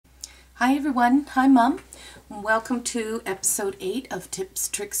Hi everyone, hi Mom. Welcome to episode 8 of Tips,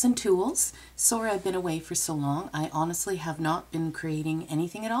 Tricks, and Tools. Sorry I've been away for so long. I honestly have not been creating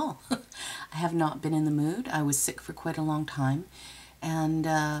anything at all. I have not been in the mood. I was sick for quite a long time.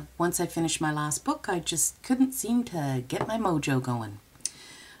 And once I finished my last book, I just couldn't seem to get my mojo going.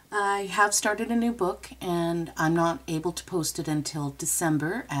 I have started a new book and I'm not able to post it until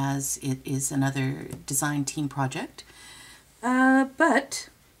December as it is another design team project. But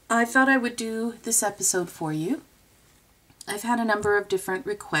I thought I would do this episode for you. I've had a number of different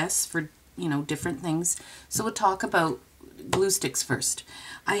requests for, different things. So we'll talk about glue sticks first.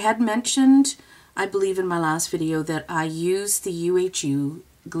 I had mentioned, I believe in my last video, that I use the UHU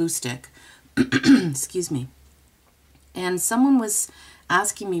glue stick. Excuse me. And someone was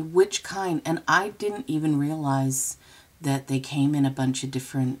asking me which kind, and I didn't even realize that they came in a bunch of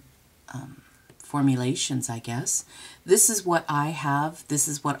different formulations, I guess. This is what I have. This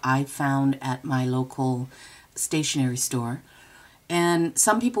is what I found at my local stationery store. And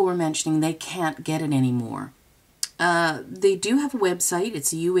some people were mentioning they can't get it anymore. They do have a website.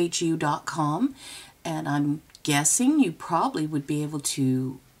 It's uhu.com. And I'm guessing you probably would be able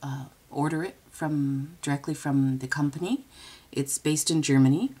to order it directly from the company. It's based in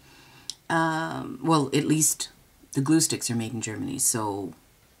Germany. Well, at least the glue sticks are made in Germany. So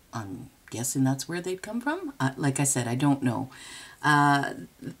I'm guessing that's where they'd come from. Like I said, I don't know.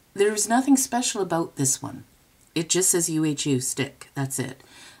 There's nothing special about this one. It just says UHU stick. That's it.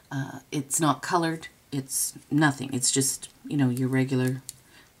 It's not colored. It's nothing. It's just, your regular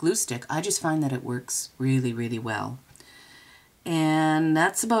glue stick. I just find that it works really, really well. And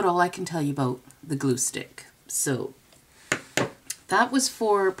that's about all I can tell you about the glue stick. So that was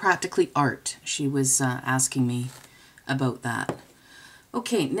for Practically Art. She was asking me about that.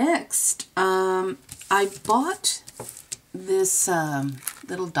 Okay, next, I bought this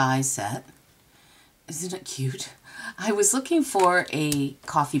little die set. Isn't it cute? I was looking for a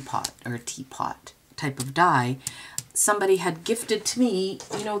coffee pot or a teapot type of die. Somebody had gifted to me,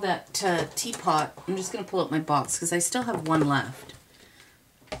 that teapot. I'm just going to pull up my box because I still have one left.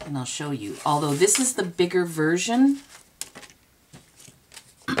 And I'll show you. Although this is the bigger version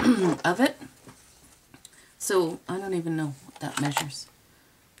of it. So I don't even know what that measures.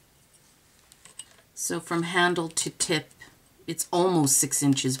 So from handle to tip, it's almost 6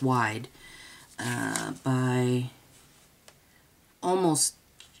 inches wide by almost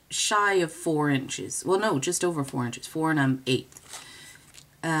shy of 4 inches. Well, no, just over 4 inches, 4 1/8.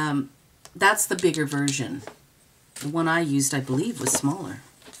 That's the bigger version. The one I used, I believe, was smaller.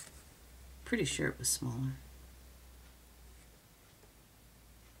 Pretty sure it was smaller.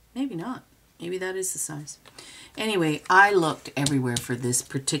 Maybe not. Maybe that is the size. Anyway, I looked everywhere for this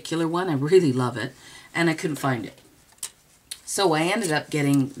particular one. I really love it. And I couldn't find it. So I ended up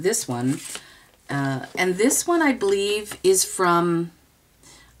getting this one. And this one, I believe, is from,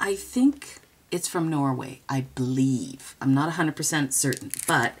 I think it's from Norway. I believe. I'm not 100% certain.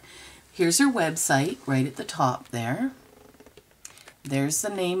 But here's her website right at the top there. There's the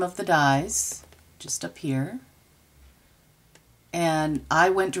name of the dies just up here. And I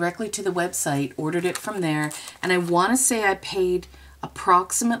went directly to the website, ordered it from there, and I want to say I paid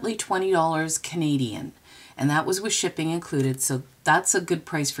approximately $20 Canadian, and that was with shipping included, so that's a good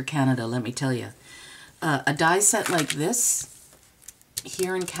price for Canada, let me tell you. A die set like this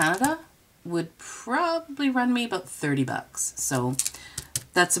here in Canada would probably run me about 30 bucks, so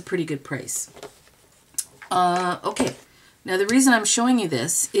that's a pretty good price. Okay, now the reason I'm showing you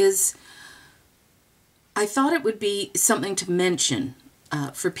this is I thought it would be something to mention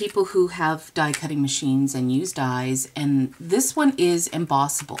for people who have die cutting machines and use dies, and this one is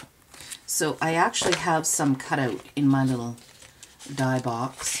embossable. So I actually have some cut out in my little die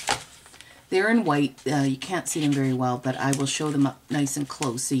box. They're in white. You can't see them very well, but I will show them up nice and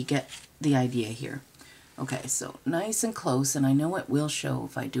close so you get the idea here. Okay, so nice and close, and I know it will show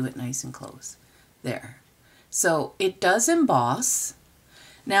if I do it nice and close. There. So it does emboss.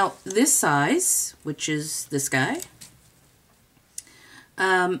 Now, this size, which is this guy,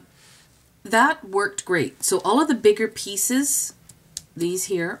 that worked great. So all of the bigger pieces, these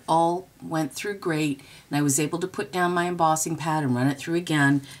here, all went through great, and I was able to put down my embossing pad and run it through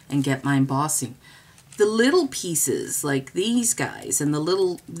again and get my embossing. The little pieces, like these guys and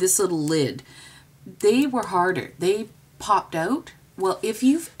this little lid, they were harder. They popped out. Well, if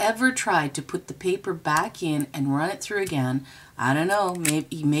you've ever tried to put the paper back in and run it through again, I don't know,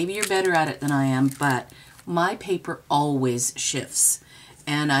 maybe you're better at it than I am, but my paper always shifts.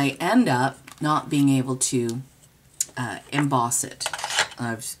 And I end up not being able to emboss it.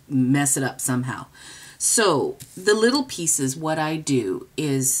 I've messed it up somehow. So the little pieces, what I do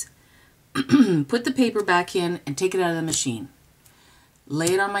is put the paper back in and take it out of the machine.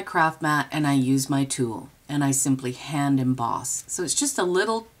 Lay it on my craft mat and I use my tool and I simply hand emboss. So it's just a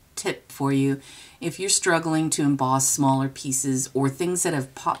little tip for you if you're struggling to emboss smaller pieces or things that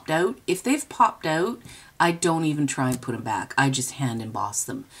have popped out. If they've popped out, I don't even try and put them back. I just hand emboss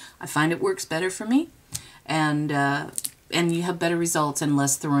them. I find it works better for me, and you have better results and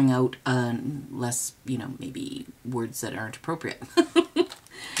less throwing out, less, you know, maybe words that aren't appropriate.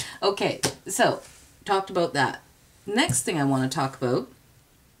 Okay, so talked about that. Next thing I want to talk about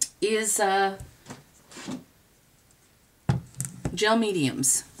is gel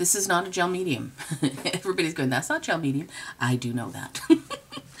mediums. This is not a gel medium. Everybody's going, that's not gel medium. I do know that.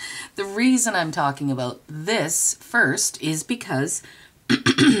 The reason I'm talking about this first is because,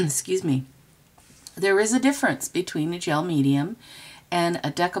 excuse me, there is a difference between a gel medium and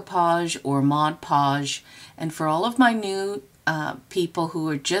a decoupage or Mod Podge. And for all of my new people who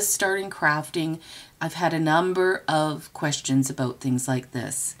are just starting crafting, I've had a number of questions about things like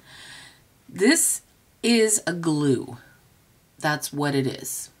this. This is a glue. That's what it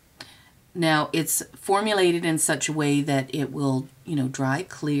is. Now, it's formulated in such a way that it will, you know, dry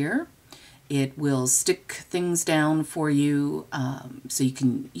clear. It will stick things down for you, so you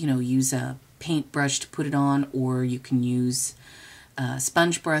can, you know, use a paintbrush to put it on, or you can use a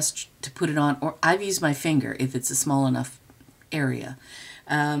sponge brush to put it on, or I've used my finger if it's a small enough area.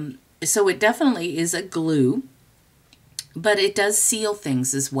 So it definitely is a glue, but it does seal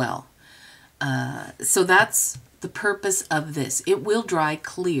things as well. So that's the purpose of this. It will dry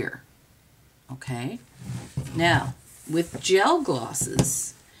clear. Okay. Now, with gel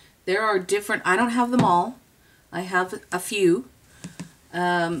glosses, there are different, I don't have them all. I have a few.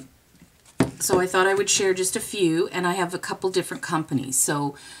 So I thought I would share just a few, and I have a couple different companies.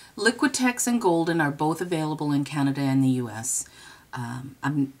 So Liquitex and Golden are both available in Canada and the US.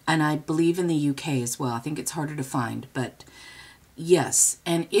 And I believe in the UK as well. I think it's harder to find, but yes.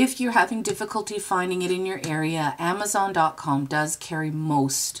 And if you're having difficulty finding it in your area, Amazon.com does carry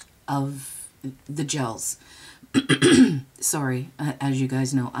most of the gels. Sorry, as you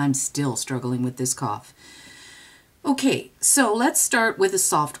guys know, I'm still struggling with this cough. Okay, so let's start with a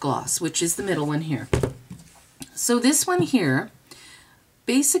soft gloss, which is the middle one here. So this one here,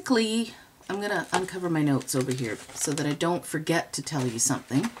 basically, I'm going to uncover my notes over here so that I don't forget to tell you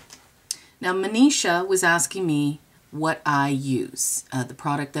something. Now, Manisha was asking me what I use, the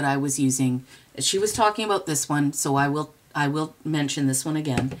product that I was using. She was talking about this one, so I will mention this one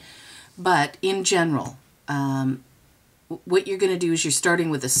again. But in general, what you're going to do is you're starting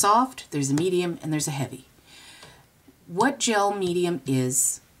with a soft, there's a medium, and there's a heavy. What gel medium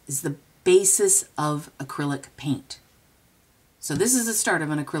is the basis of acrylic paint. So this is the start of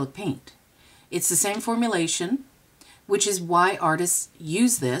an acrylic paint. It's the same formulation, which is why artists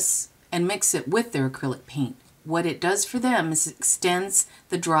use this and mix it with their acrylic paint. What it does for them is it extends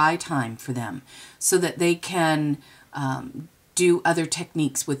the dry time for them so that they can do other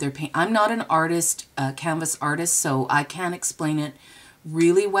techniques with their paint. I'm not an artist, canvas artist, so I can't explain it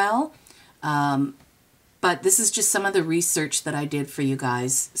really well. But this is just some of the research that I did for you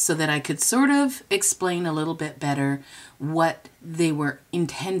guys so that I could sort of explain a little bit better what they were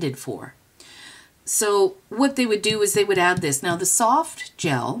intended for. So what they would do is they would add this. Now the soft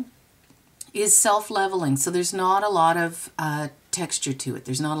gel is self-leveling, so there's not a lot of texture to it.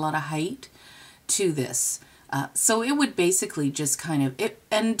 There's not a lot of height to this. So it would basically just kind of,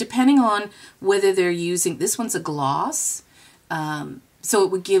 and depending on whether they're using, this one's a gloss, so it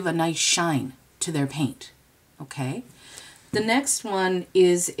would give a nice shine to their paint. Okay. The next one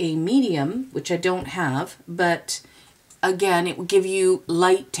is a medium, which I don't have, but again, it will give you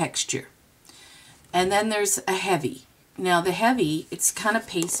light texture. And then there's a heavy. Now the heavy, it's kind of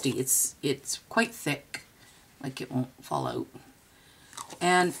pasty. It's quite thick, like it won't fall out.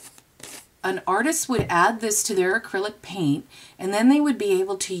 And an artist would add this to their acrylic paint, and then they would be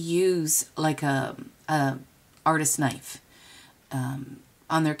able to use like a artist knife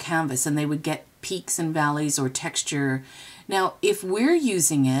on their canvas, and they would get peaks and valleys or texture. Now, if we're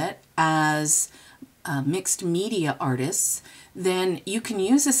using it as mixed media artists, then you can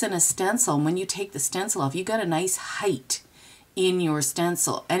use this in a stencil. And when you take the stencil off, you got a nice height in your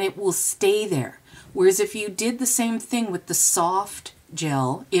stencil, and it will stay there. Whereas if you did the same thing with the soft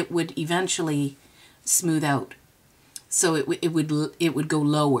gel, it would eventually smooth out. So it would go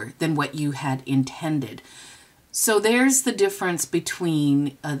lower than what you had intended. So there's the difference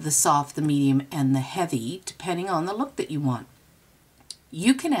between the soft, the medium, and the heavy, depending on the look that you want.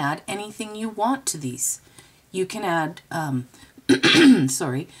 You can add anything you want to these. You can add,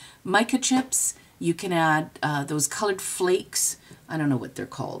 sorry, mica chips. You can add those colored flakes. I don't know what they're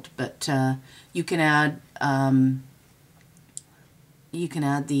called, but you can add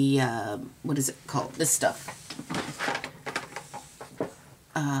the, what is it called? This stuff.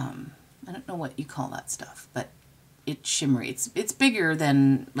 I don't know what you call that stuff, but it's shimmery. It's bigger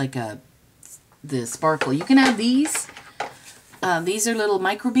than like the sparkle. You can add these. These are little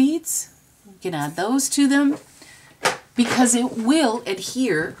micro beads. You can add those to them because it will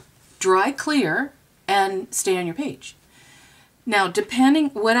adhere, dry clear, and stay on your page. Now,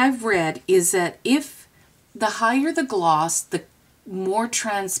 depending, what I've read is that if the higher the gloss, the more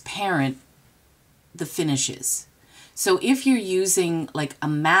transparent the finish is. So if you're using like a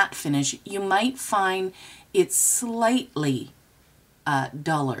matte finish, you might find it's slightly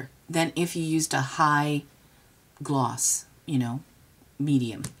duller than if you used a high gloss, you know,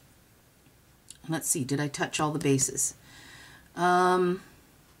 medium. Let's see, did I touch all the bases? I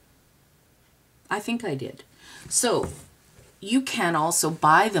think I did. So you can also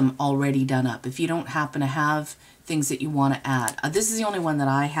buy them already done up if you don't happen to have things that you want to add. This is the only one that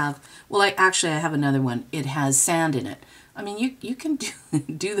I have. Well, I have another one. It has sand in it. I mean, you can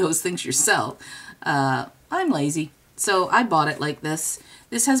do those things yourself. I'm lazy, so I bought it like this.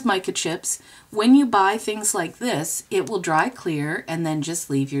 This has mica chips. When you buy things like this, it will dry clear and then just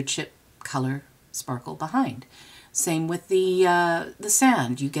leave your chip color sparkle behind. Same with the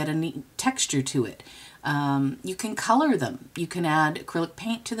sand. You get a neat texture to it. You can color them. You can add acrylic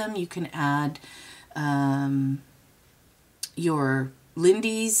paint to them. You can add your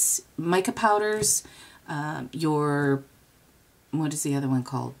Lindy's mica powders, your, what is the other one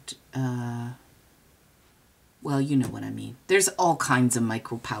called? Well, you know what I mean. There's all kinds of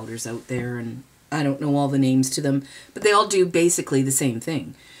micro powders out there, and I don't know all the names to them, but they all do basically the same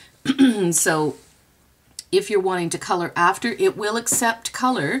thing. So if you're wanting to color after, it will accept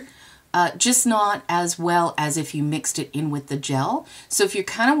color, just not as well as if you mixed it in with the gel. So if you're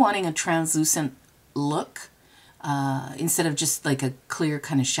kind of wanting a translucent look, instead of just like a clear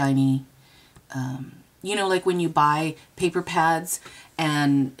kind of shiny, you know, like when you buy paper pads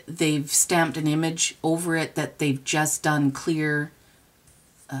and they've stamped an image over it that they've just done clear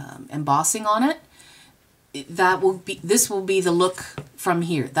embossing on it, this will be the look from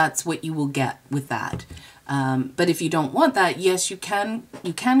here. That's what you will get with that. But if you don't want that, yes, you can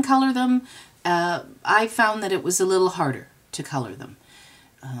color them. I found that it was a little harder to color them.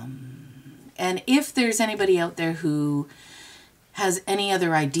 And if there's anybody out there who has any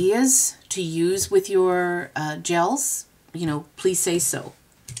other ideas to use with your gels, you know, please say so.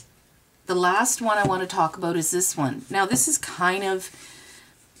 The last one I want to talk about is this one. Now, this is kind of,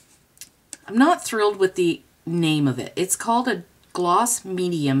 I'm not thrilled with the name of it. It's called a gloss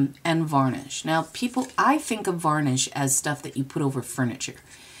medium and varnish. Now, I think of varnish as stuff that you put over furniture.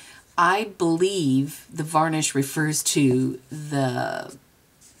 I believe the varnish refers to the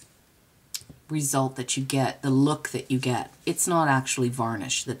result that you get, the look that you get. It's not actually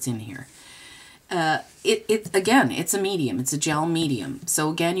varnish that's in here. Again, it's a medium. It's a gel medium. So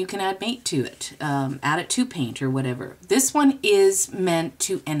again, you can add paint to it. Add it to paint or whatever. This one is meant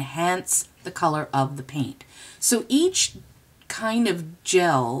to enhance the color of the paint. So each kind of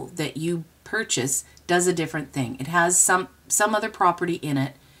gel that you purchase does a different thing. It has some other property in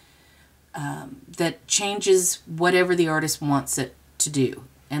it that changes whatever the artist wants it to do.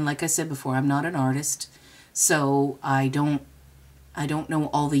 And like I said before, I'm not an artist, so I don't know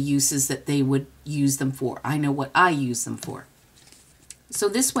all the uses that they would use them for. I know what I use them for. So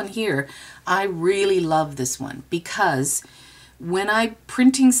this one here, I really love this one because when I'm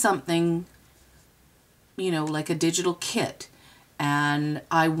printing something, you know, like a digital kit, and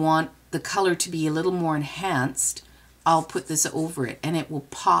I want the color to be a little more enhanced, I'll put this over it and it will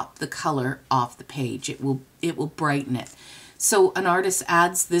pop the color off the page. It will brighten it. So an artist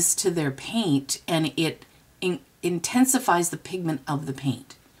adds this to their paint and it intensifies the pigment of the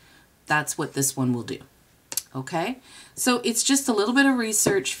paint. That's what this one will do. Okay? So it's just a little bit of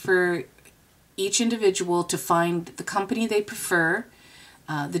research for each individual to find the company they prefer,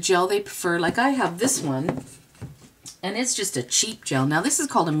 the gel they prefer. Like I have this one, and it's just a cheap gel. Now this is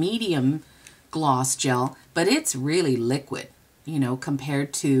called a medium gloss gel, but it's really liquid, you know,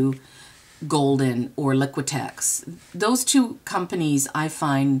 compared to Golden or Liquitex. Those two companies I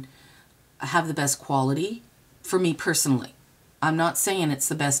find have the best quality for me personally. I'm not saying it's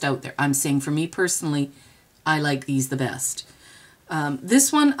the best out there. I'm saying for me personally, I like these the best.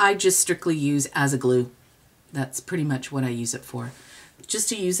 This one I just strictly use as a glue. That's pretty much what I use it for. Just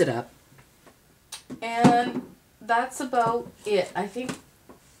to use it up. And that's about it. I think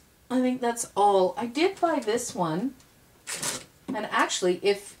that's all. I did buy this one. And actually,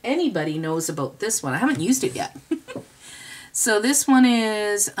 if anybody knows about this one, I haven't used it yet. So this one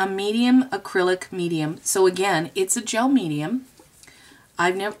is a medium acrylic medium. So again, it's a gel medium.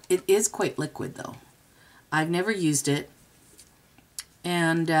 It is quite liquid though. I've never used it.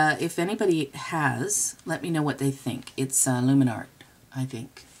 And if anybody has, let me know what they think. It's Luminart, I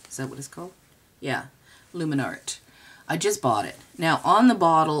think. Is that what it's called? Yeah, Luminart. I just bought it. Now on the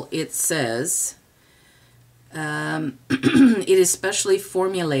bottle it says it is specially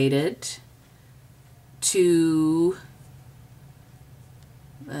formulated to,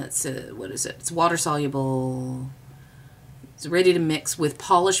 what is it? It's water soluble. It's ready to mix with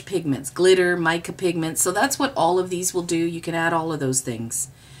polished pigments, glitter, mica pigments. So that's what all of these will do. You can add all of those things.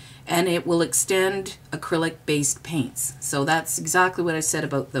 And it will extend acrylic-based paints. So that's exactly what I said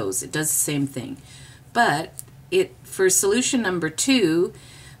about those. It does the same thing. But for solution number 2,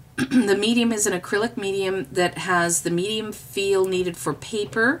 the medium is an acrylic medium that has the medium feel needed for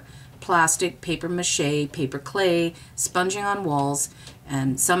paper, plastic, paper mache, paper clay, sponging on walls,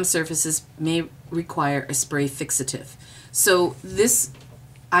 and some surfaces may require a spray fixative. So this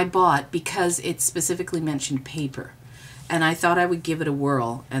I bought because it specifically mentioned paper, and I thought I would give it a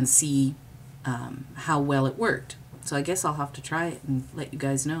whirl and see how well it worked. So I guess I'll have to try it and let you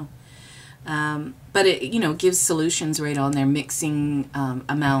guys know. But it, you know, gives solutions right on there, mixing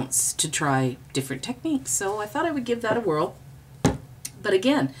amounts to try different techniques. So I thought I would give that a whirl. But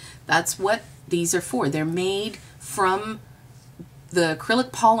again, that's what these are for. They're made from the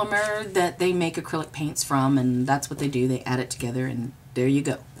acrylic polymer that they make acrylic paints from, and that's what they do. They add it together, and there you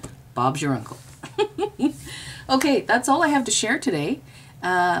go. Bob's your uncle. Okay, that's all I have to share today.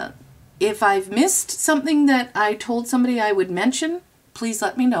 If I've missed something that I told somebody I would mention, please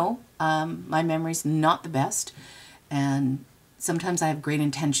let me know. My memory's not the best, and sometimes I have great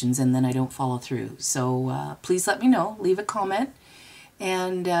intentions and then I don't follow through. So please let me know. Leave a comment.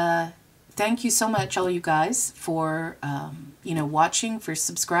 And thank you so much, all you guys, for you know, watching, for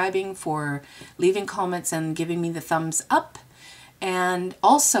subscribing, for leaving comments and giving me the thumbs up. And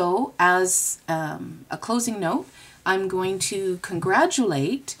also, as a closing note, I'm going to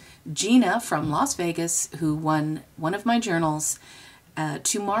congratulate Gina from Las Vegas, who won one of my journals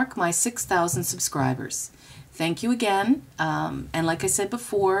to mark my 6,000 subscribers. Thank you again. And like I said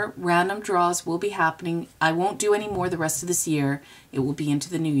before, random draws will be happening. I won't do any more the rest of this year. It will be into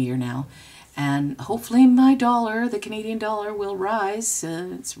the new year now. And hopefully my dollar, the Canadian dollar, will rise.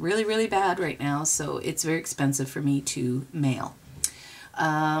 It's really, really bad right now, so it's very expensive for me to mail.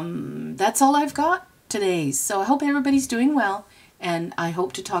 That's all I've got today. So I hope everybody's doing well, and I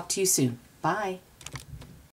hope to talk to you soon. Bye.